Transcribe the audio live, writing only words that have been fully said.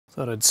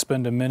Thought I'd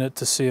spend a minute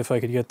to see if I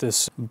could get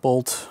this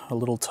bolt a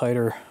little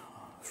tighter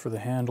for the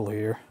handle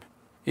here.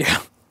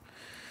 Yeah,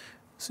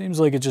 seems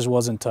like it just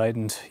wasn't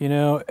tightened. You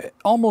know,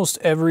 almost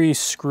every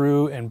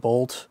screw and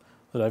bolt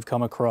that I've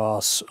come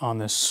across on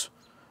this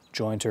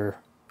jointer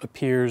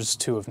appears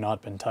to have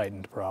not been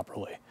tightened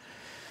properly.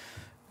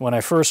 When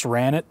I first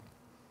ran it,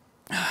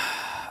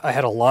 I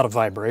had a lot of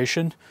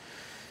vibration,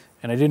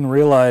 and I didn't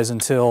realize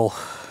until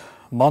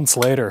months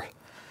later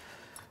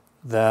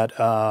that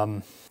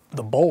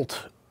the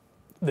bolt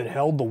that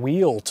held the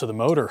wheel to the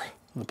motor,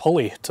 the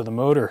pulley to the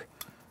motor,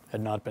 had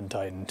not been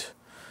tightened.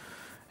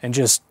 And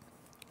just,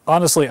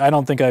 honestly, I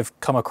don't think I've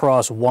come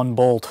across one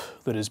bolt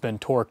that has been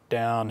torqued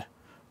down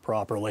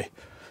properly.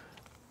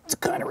 It's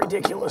kind of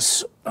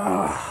ridiculous,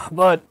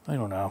 but I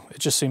don't know. It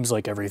just seems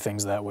like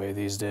everything's that way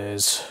these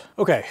days.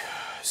 Okay,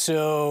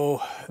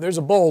 so there's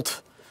a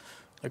bolt,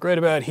 like right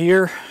about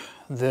here,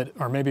 that,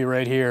 or maybe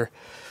right here,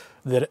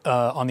 that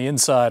on the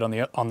inside, on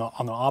the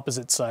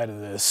opposite side of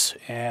this,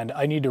 and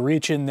I need to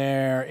reach in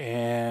there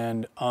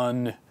and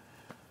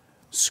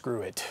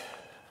unscrew it.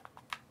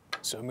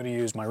 So I'm going to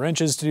use my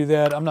wrenches to do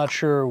that. I'm not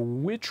sure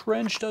which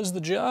wrench does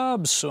the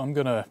job, so I'm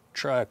going to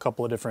try a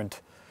couple of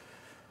different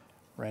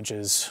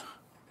wrenches,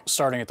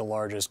 starting at the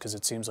largest because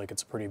it seems like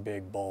it's a pretty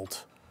big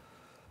bolt,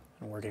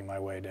 and working my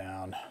way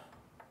down.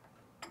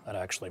 That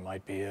actually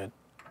might be it.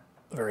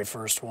 The very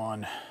first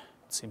one,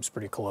 it seems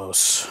pretty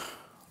close.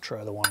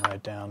 Try the one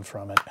right down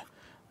from it.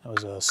 That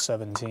was a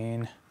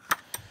 17.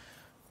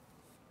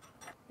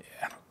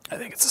 Yeah, I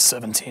think it's a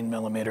 17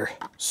 millimeter.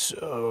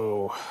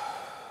 So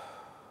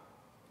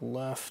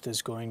left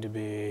is going to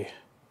be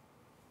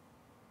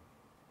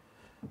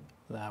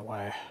that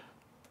way.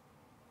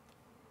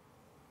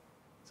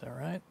 Is that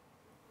right?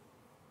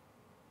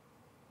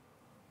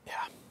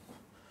 Yeah.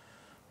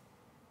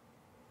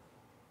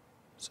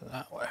 So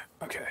that way,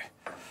 okay.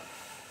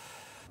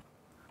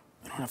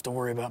 I don't have to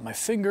worry about my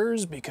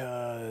fingers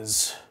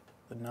because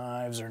the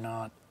knives are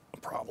not a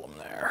problem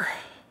there.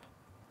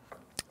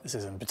 This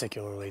isn't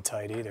particularly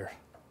tight either.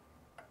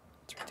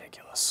 It's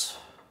ridiculous.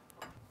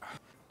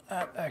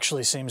 That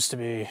actually seems to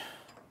be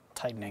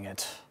tightening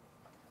it.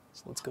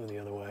 So let's go the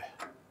other way.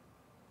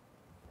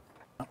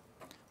 No,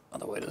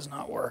 other way does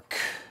not work.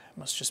 It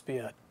must just be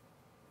a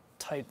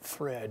tight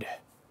thread.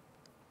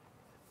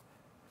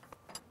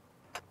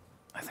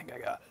 I think I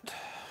got it.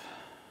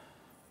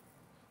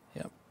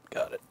 Yep,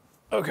 got it.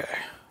 Okay,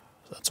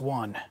 so that's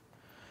one.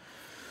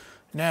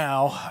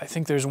 Now, I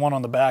think there's one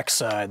on the back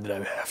side that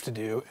I have to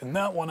do, and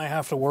that one I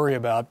have to worry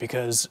about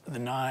because the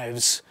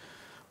knives,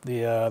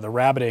 the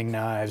rabbiting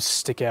knives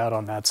stick out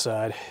on that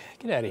side.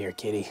 Get out of here,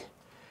 kitty.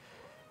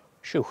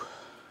 Shoo.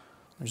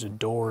 There's a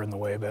door in the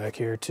way back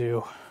here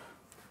too.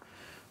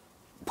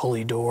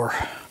 Pulley door.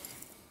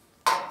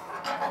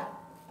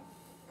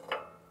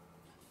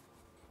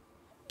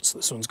 So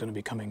this one's going to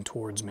be coming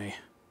towards me.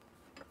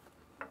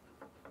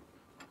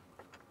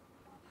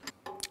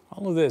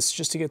 All of this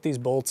just to get these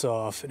bolts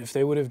off, and if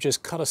they would have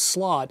just cut a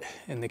slot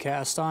in the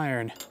cast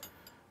iron,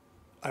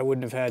 I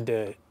wouldn't have had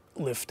to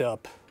lift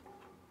up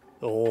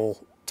the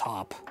whole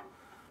top.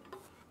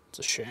 It's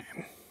a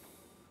shame.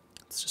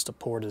 It's just a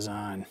poor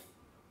design.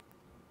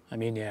 I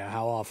mean, yeah,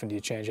 how often do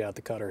you change out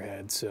the cutter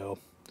head? So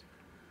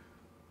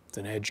it's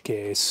an edge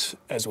case,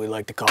 as we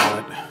like to call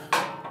it.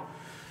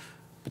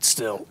 But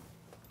still,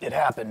 it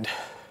happened.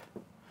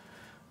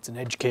 It's an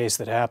edge case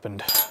that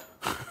happened.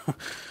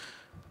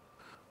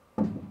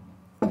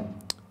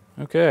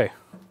 Okay,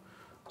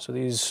 so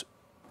these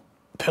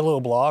pillow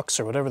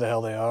blocks, or whatever the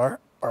hell they are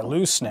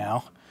loose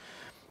now.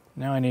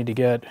 Now I need to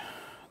get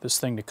this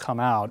thing to come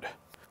out.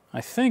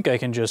 I think I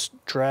can just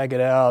drag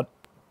it out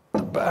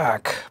the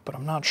back, but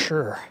I'm not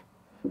sure.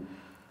 It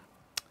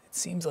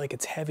seems like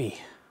it's heavy,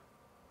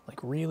 like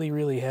really,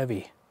 really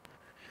heavy.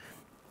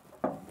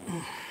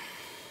 I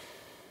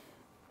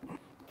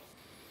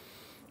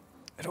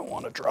don't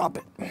want to drop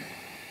it.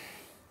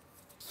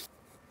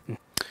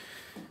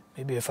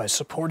 Maybe if I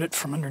support it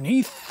from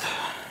underneath,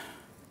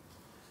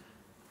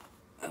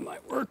 that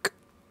might work.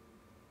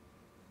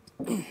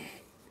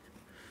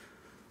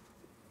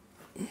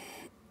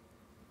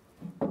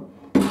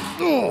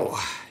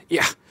 Oh,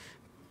 yeah,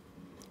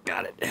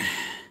 got it.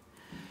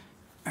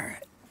 All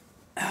right.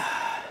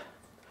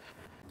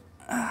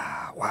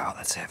 Wow,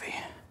 that's heavy.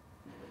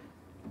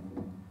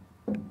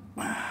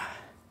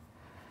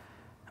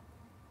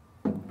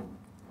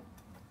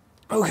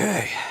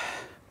 Okay.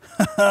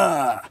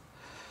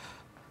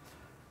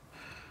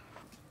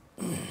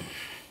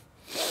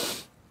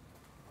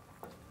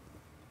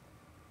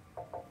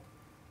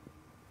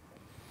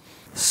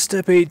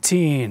 Step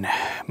 18.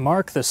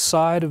 Mark the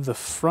side of the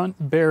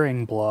front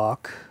bearing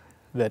block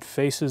that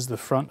faces the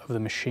front of the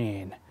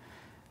machine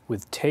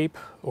with tape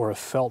or a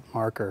felt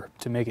marker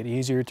to make it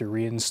easier to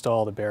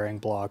reinstall the bearing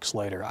blocks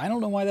later. I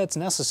don't know why that's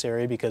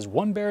necessary because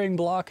one bearing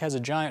block has a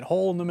giant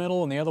hole in the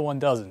middle and the other one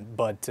doesn't,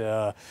 but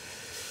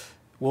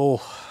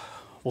we'll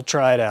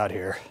try it out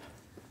here.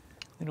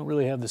 They don't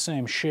really have the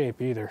same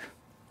shape either.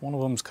 One of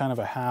them's kind of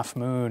a half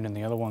moon and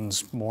the other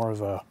one's more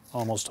of a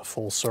almost a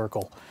full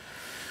circle.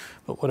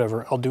 But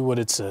whatever, I'll do what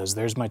it says.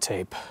 There's my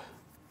tape.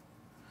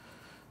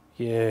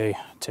 Yay,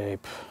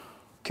 tape.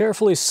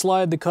 Carefully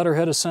slide the cutter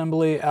head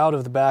assembly out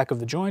of the back of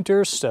the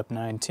jointer. Step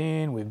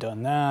 19, we've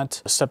done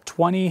that. Step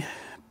 20,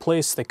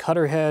 place the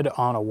cutter head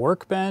on a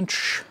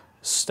workbench.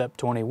 Step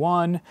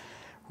 21,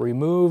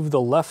 remove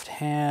the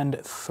left-hand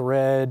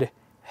thread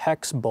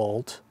hex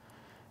bolt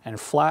and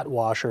flat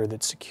washer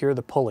that secure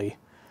the pulley.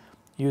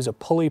 Use a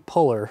pulley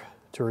puller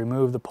to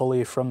remove the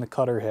pulley from the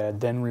cutter head,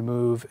 then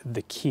remove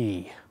the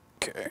key.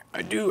 Okay,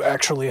 I do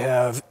actually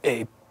have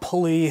a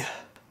pulley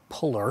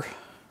puller.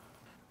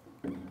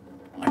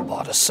 I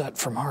bought a set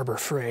from Harbor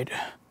Freight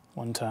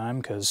one time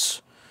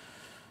because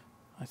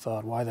I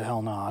thought, why the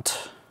hell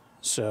not?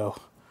 So,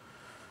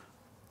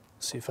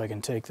 see if I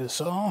can take this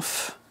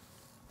off.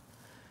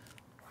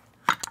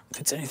 If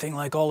it's anything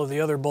like all of the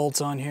other bolts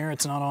on here,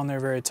 it's not on there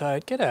very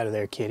tight. Get out of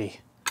there,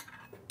 kitty.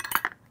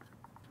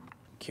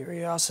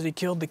 Curiosity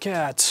killed the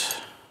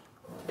cat.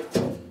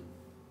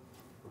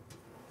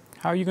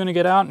 How are you going to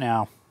get out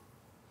now?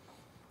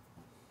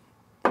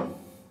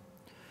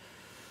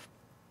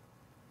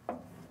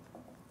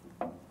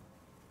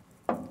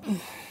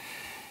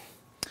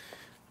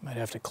 Might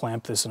have to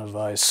clamp this in a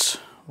vise.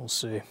 We'll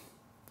see.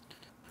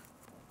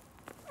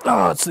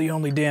 Oh, it's the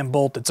only damn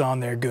bolt that's on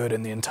there good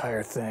in the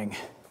entire thing.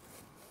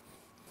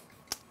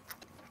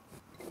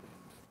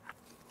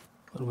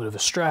 A little bit of a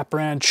strap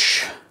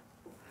wrench.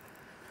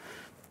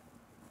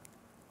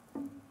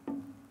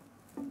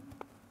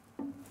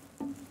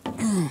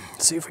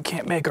 See if we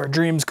can't make our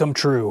dreams come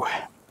true.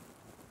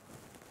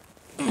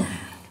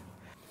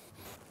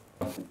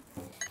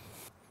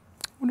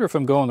 Wonder if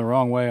I'm going the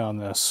wrong way on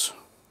this.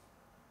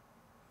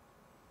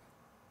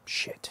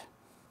 Shit.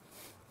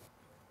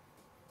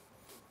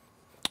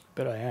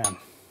 Bet I am.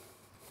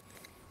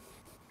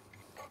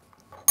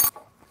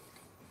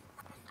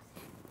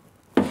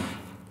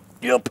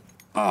 Yep.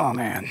 Oh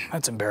man,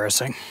 that's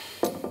embarrassing.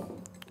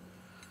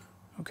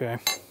 Okay.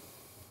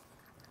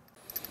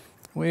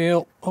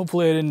 Well,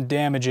 hopefully I didn't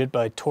damage it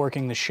by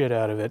torquing the shit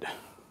out of it.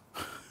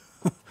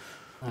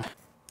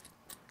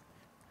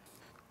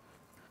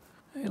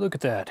 Hey, look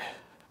at that.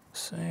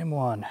 Same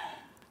one.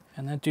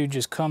 And that dude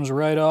just comes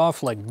right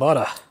off like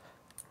butter.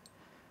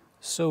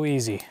 So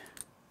easy.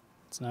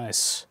 It's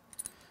nice.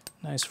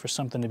 Nice for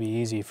something to be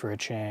easy for a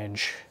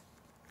change.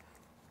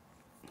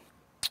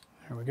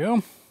 There we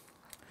go.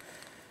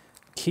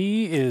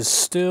 Key is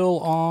still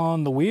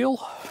on the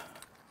wheel.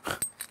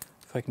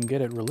 If I can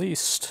get it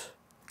released.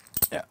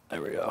 Yeah,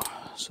 there we go.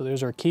 So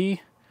there's our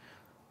key,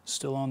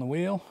 still on the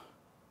wheel.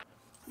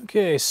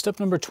 Okay, step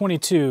number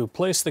 22.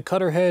 Place the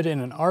cutter head in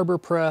an arbor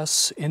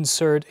press.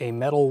 Insert a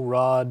metal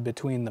rod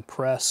between the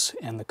press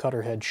and the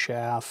cutter head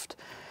shaft.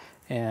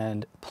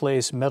 And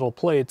place metal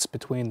plates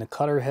between the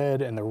cutter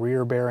head and the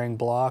rear bearing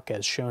block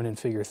as shown in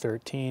figure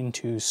 13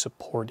 to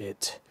support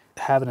it.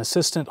 Have an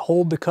assistant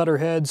hold the cutter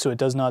head so it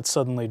does not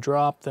suddenly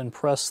drop, then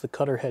press the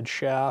cutter head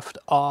shaft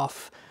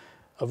off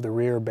of the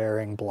rear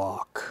bearing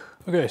block.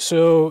 Okay,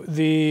 so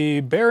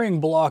the bearing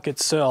block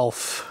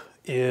itself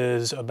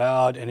is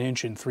about 1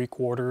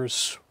 3/4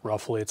 inches,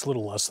 roughly. It's a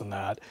little less than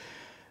that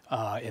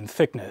in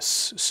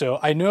thickness. So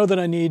I know that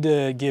I need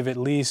to give at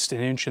least 1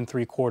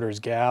 3/4 inches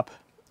gap,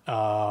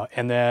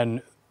 and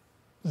then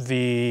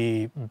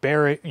the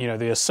bearing,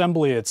 the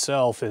assembly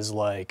itself is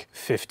like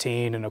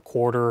 15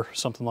 1/4,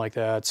 something like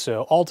that.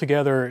 So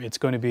altogether, it's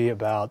going to be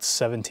about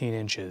 17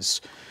 inches.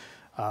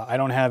 I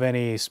don't have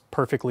any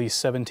perfectly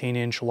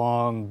 17-inch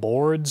long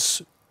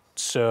boards,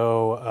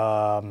 so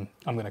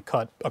I'm going to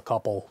cut a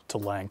couple to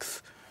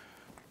length.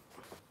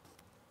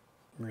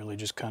 I'm really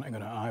just kind of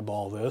going to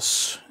eyeball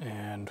this,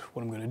 and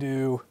what I'm going to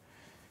do,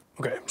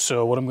 okay,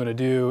 so what I'm going to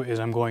do is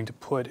I'm going to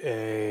put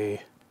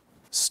a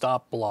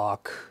stop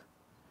block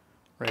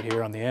right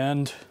here on the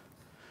end.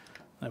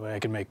 That way I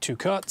can make 2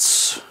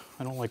 cuts.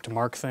 I don't like to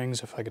mark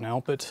things if I can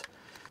help it.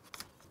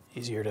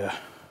 Easier to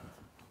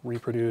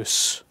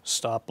reproduce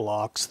stop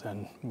blocks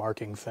than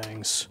marking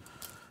things.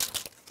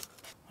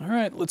 All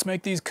right, let's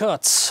make these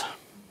cuts.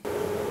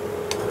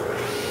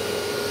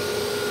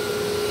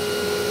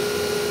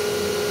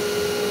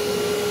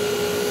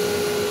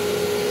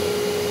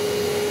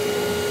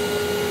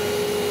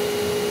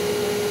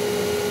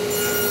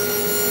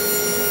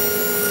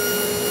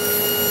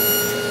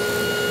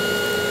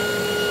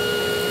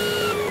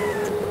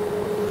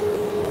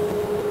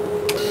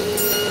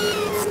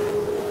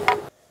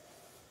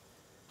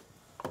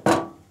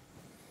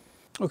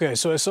 Okay,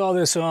 so I saw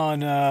this on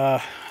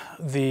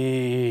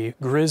the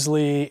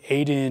Grizzly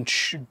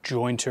 8-inch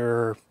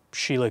jointer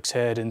Shelix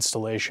head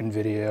installation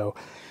video.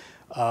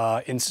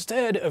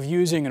 Instead of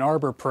using an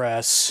arbor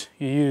press,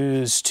 you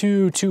use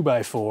 2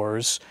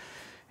 2x4s,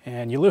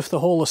 and you lift the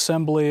whole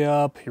assembly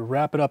up, you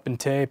wrap it up in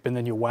tape, and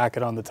then you whack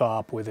it on the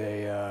top with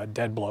a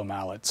dead blow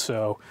mallet.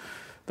 So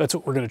that's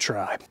what we're going to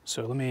try.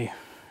 So let me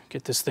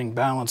get this thing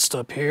balanced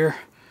up here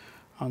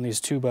on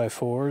these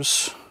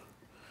 2x4s.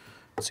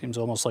 Seems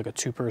almost like a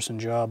 2-person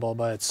job all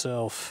by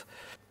itself.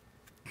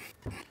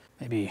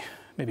 Maybe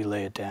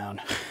lay it down.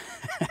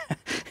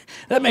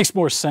 That makes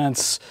more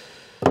sense.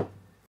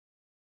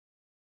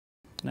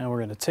 Now we're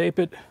going to tape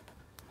it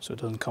so it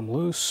doesn't come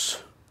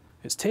loose.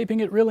 Is taping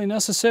it really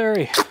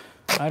necessary?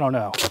 I don't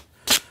know.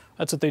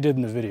 That's what they did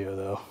in the video,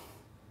 though.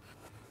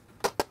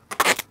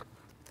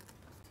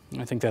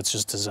 I think that's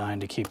just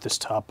designed to keep this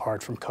top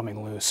part from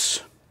coming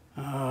loose.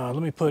 Let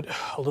me put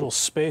a little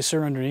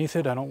spacer underneath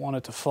it. I don't want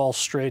it to fall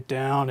straight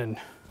down and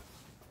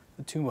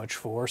with too much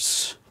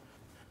force.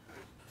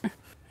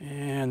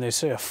 And they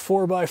say a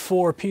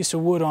 4x4 piece of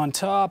wood on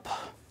top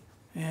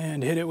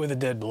and hit it with a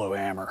dead blow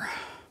hammer.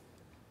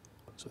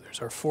 So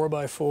there's our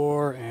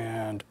 4x4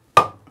 and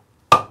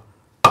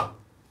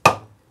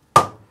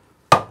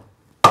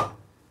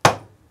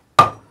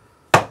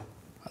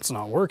that's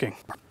not working.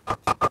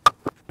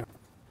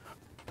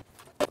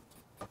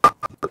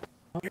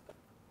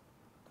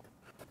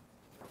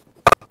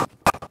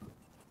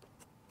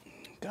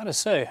 Gotta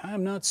say,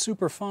 I'm not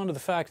super fond of the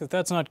fact that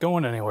that's not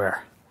going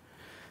anywhere.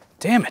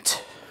 Damn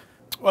it.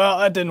 Well,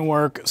 that didn't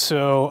work,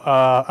 so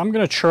I'm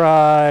gonna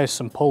try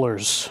some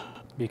pullers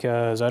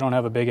because I don't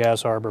have a big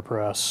ass arbor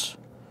press.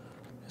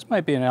 This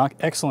might be an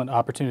excellent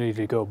opportunity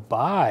to go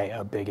buy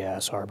a big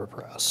ass arbor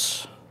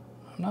press.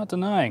 I'm not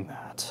denying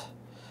that.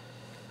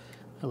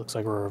 It looks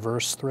like a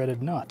reverse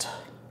threaded nut.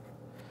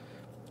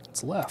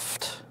 It's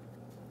left.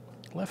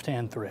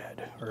 Left-hand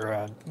thread,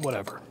 or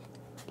whatever,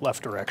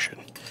 left direction.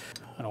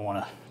 I don't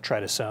want to try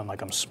to sound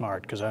like I'm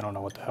smart because I don't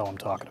know what the hell I'm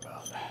talking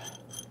about.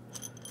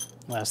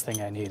 Last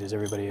thing I need is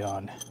everybody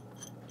on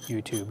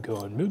YouTube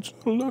going, "It's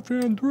a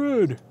left-hand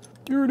thread.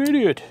 You're an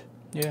idiot."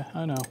 Yeah,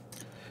 I know.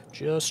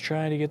 Just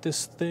trying to get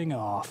this thing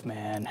off,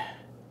 man.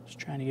 Just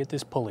trying to get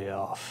this pulley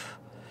off.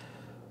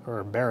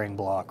 Or bearing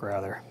block,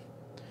 rather.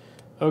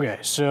 Okay,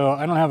 so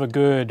I don't have a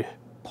good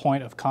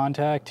point of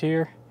contact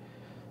here.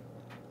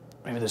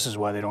 Maybe this is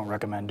why they don't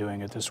recommend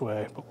doing it this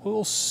way, but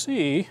we'll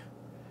see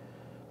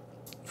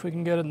if we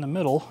can get it in the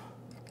middle,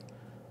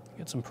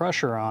 get some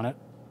pressure on it.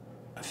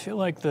 I feel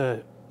like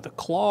the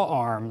claw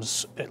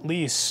arms, at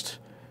least,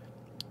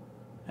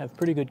 have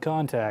pretty good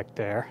contact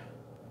there.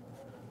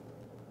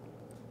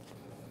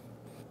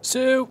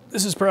 So,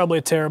 this is probably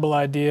a terrible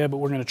idea, but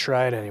we're going to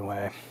try it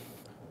anyway.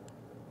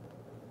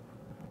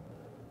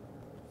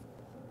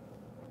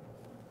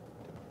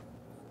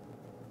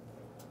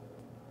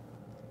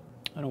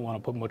 I don't want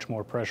to put much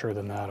more pressure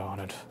than that on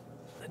it.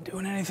 Is it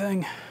doing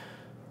anything?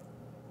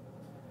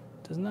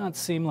 Does not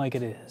seem like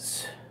it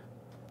is.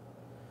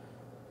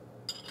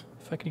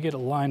 If I could get it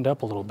lined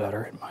up a little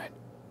better, it might.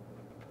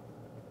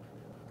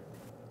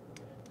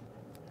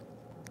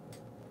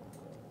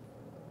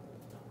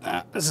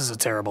 This is a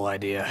terrible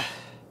idea.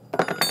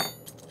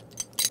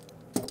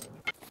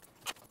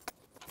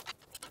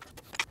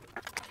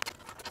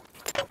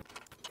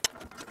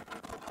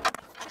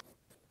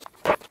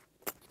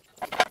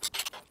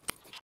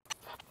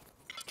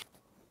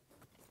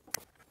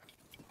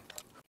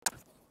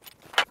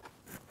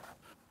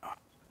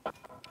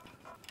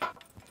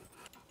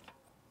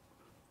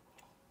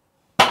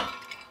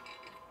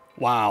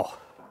 Wow,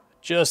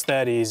 just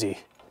that easy.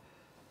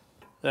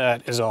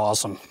 That is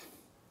awesome.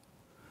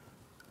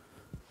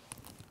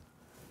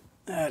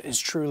 That is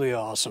truly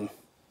awesome.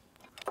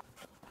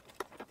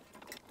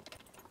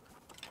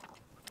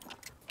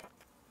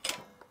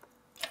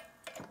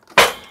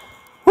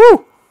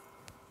 Woo!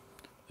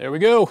 There we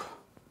go.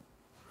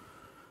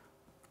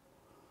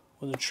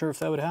 Wasn't sure if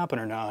that would happen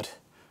or not.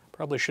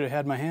 Probably should have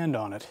had my hand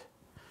on it.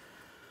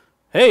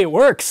 Hey, it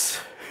works!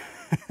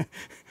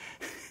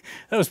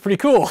 That was pretty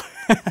cool.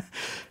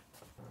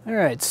 All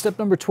right, step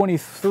number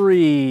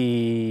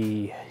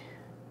 23.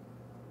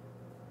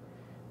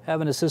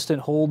 Have an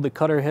assistant hold the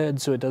cutter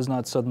head so it does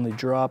not suddenly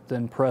drop,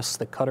 then press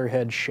the cutter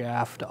head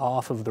shaft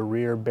off of the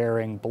rear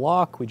bearing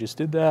block. We just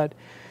did that.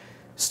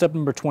 Step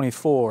number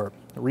 24.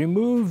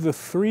 Remove the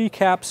 3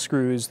 cap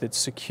screws that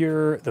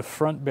secure the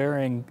front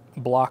bearing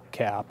block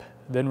cap,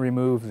 then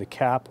remove the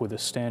cap with a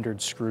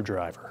standard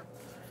screwdriver.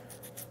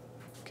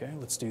 Okay,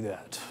 let's do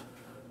that.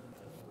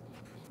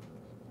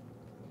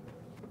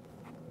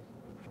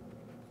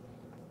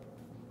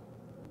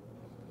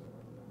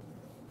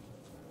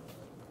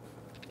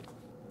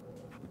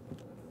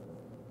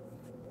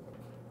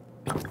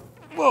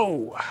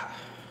 Whoa!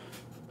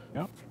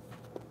 Yep.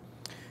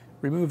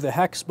 Remove the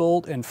hex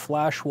bolt and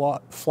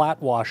flat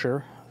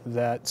washer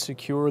that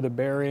secure the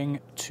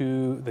bearing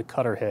to the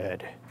cutter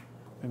head.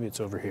 Maybe it's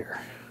over here.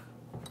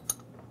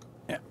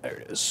 Yeah, there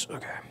it is.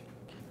 Okay.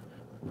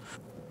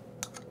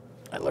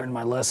 I learned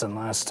my lesson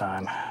last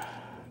time.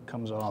 It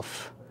comes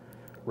off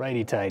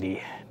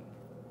righty-tighty.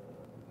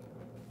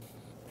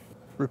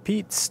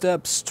 Repeat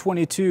steps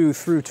 22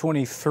 through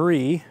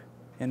 23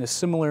 in a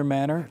similar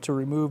manner to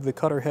remove the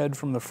cutter head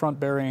from the front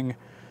bearing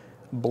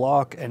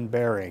block and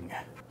bearing.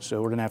 So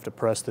we're gonna have to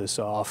press this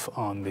off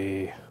on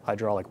the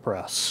hydraulic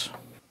press.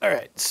 All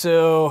right,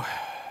 so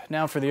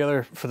now for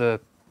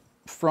the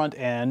front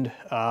end,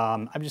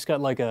 I've just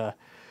got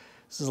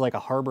this is like a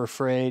Harbor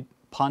Freight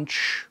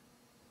punch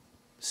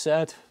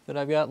set that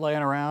I've got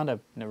laying around.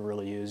 I've never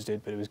really used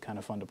it, but it was kind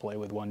of fun to play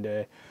with one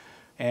day.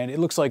 And it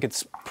looks like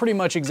it's pretty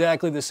much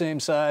exactly the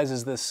same size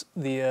as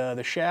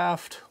the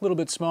shaft, a little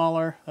bit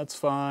smaller, that's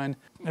fine.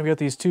 I've got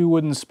these 2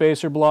 wooden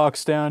spacer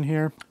blocks down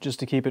here just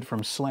to keep it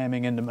from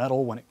slamming into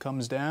metal when it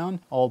comes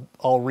down.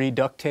 All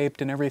re-duct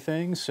taped and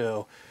everything,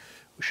 so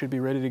we should be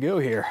ready to go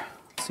here.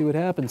 Let's see what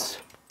happens.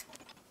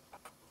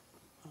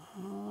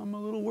 I'm a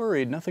little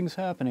worried, nothing's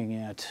happening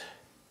yet.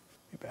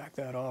 Let me back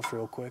that off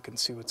real quick and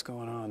see what's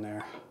going on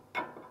there.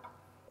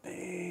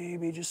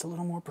 Maybe just a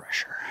little more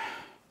pressure.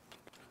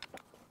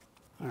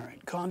 All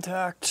right,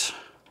 contact.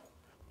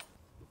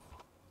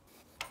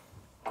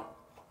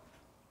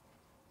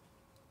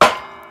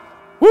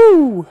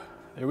 Woo!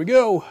 There we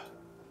go.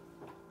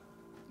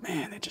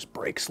 Man, it just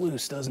breaks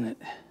loose, doesn't it?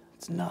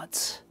 It's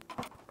nuts.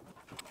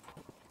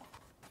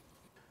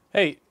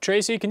 Hey,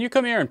 Tracy, can you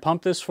come here and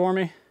pump this for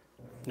me?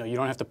 No, you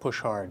don't have to push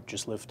hard.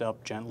 Just lift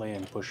up gently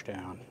and push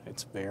down.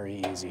 It's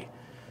very easy.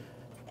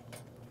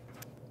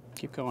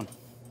 Keep going.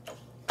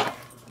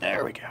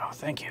 There we go.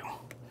 Thank you.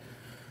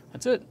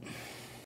 That's it.